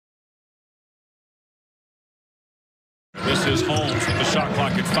This is Holmes with the shot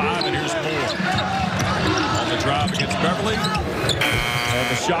clock at 5, and here's Moore. On the drive against Beverly. And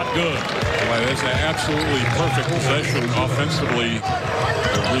the shot good. Well, that's an absolutely perfect possession offensively.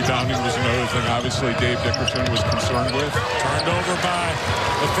 Rebounding was another thing, obviously, Dave Dickerson was concerned with. Turned over by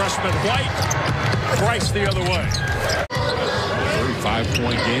the freshman White. Price the other way.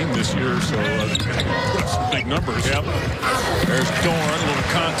 35-point game this year, so some big numbers. Yep. There's Dorn, a little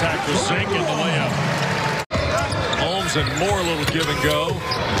contact with Zink in the layup. Holmes and Moore, a little give and go.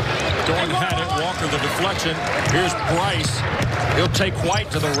 Dorn had it, Walker the deflection. Here's Bryce. He'll take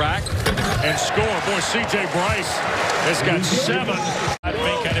White to the rack and score. Boy, C.J. Bryce has got 7.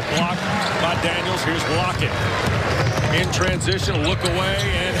 Fink had it blocked by Daniels. Here's Lockett. In transition, look away,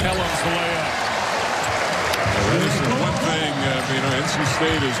 and Helms the layup. This is one thing, NC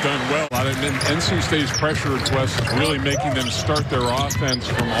State has done well. NC State's pressure request is really making them start their offense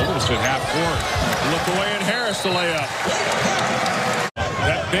from almost at half court. Look away, and Harris the layup.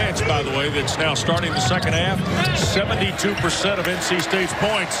 That bench, by the way, that's now starting the second half, 72% of NC State's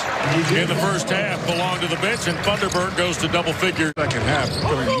points in the first half belong to the bench, and Thunderbird goes to double figure. Second half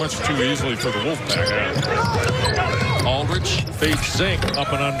going much too easily for the Wolfpack. Aldridge feeds Zink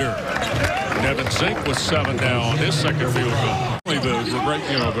up and under. Devin Zink with 7 now on his second field goal. The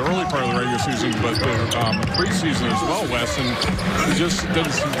early part of the regular season, but the preseason as well, Wes, and he just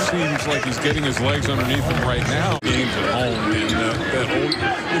doesn't seems like he's getting his legs underneath him right now. Games at home, and that old,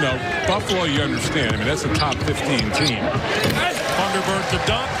 Buffalo, you understand. I mean, that's a top 15 team. Thunderbird to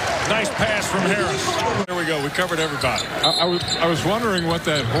dunk. Nice pass from Harris. There we go. We covered everybody. I was wondering what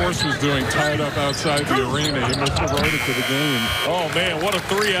that horse was doing tied up outside the arena. He must have rode it to the game. Oh, man, what a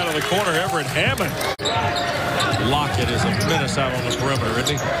 3 out of the corner. Everett Hammond. Lockett is a menace out on the perimeter,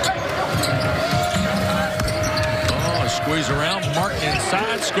 isn't he? Oh, a squeeze around. Martin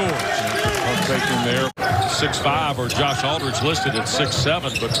inside, scores. I'll take him there. 6'5", or Josh Aldridge listed at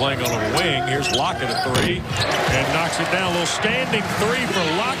 6'7", but playing on a wing. Here's Lockett at 3, and knocks it down. A little standing 3 for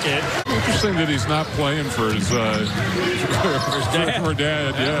Lockett. Interesting that he's not playing for his dad. For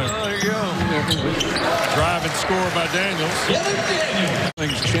dad, yeah. Oh, there you go. Drive and score by Daniels.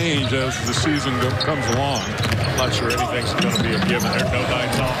 Things change as the season comes along. I'm not sure anything's going to be a given. There's no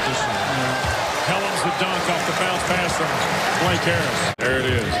nights off this one. Helms the dunk off the bounce pass from Blake Harris. There it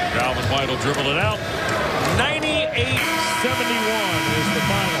is. Calvin White will dribble it out.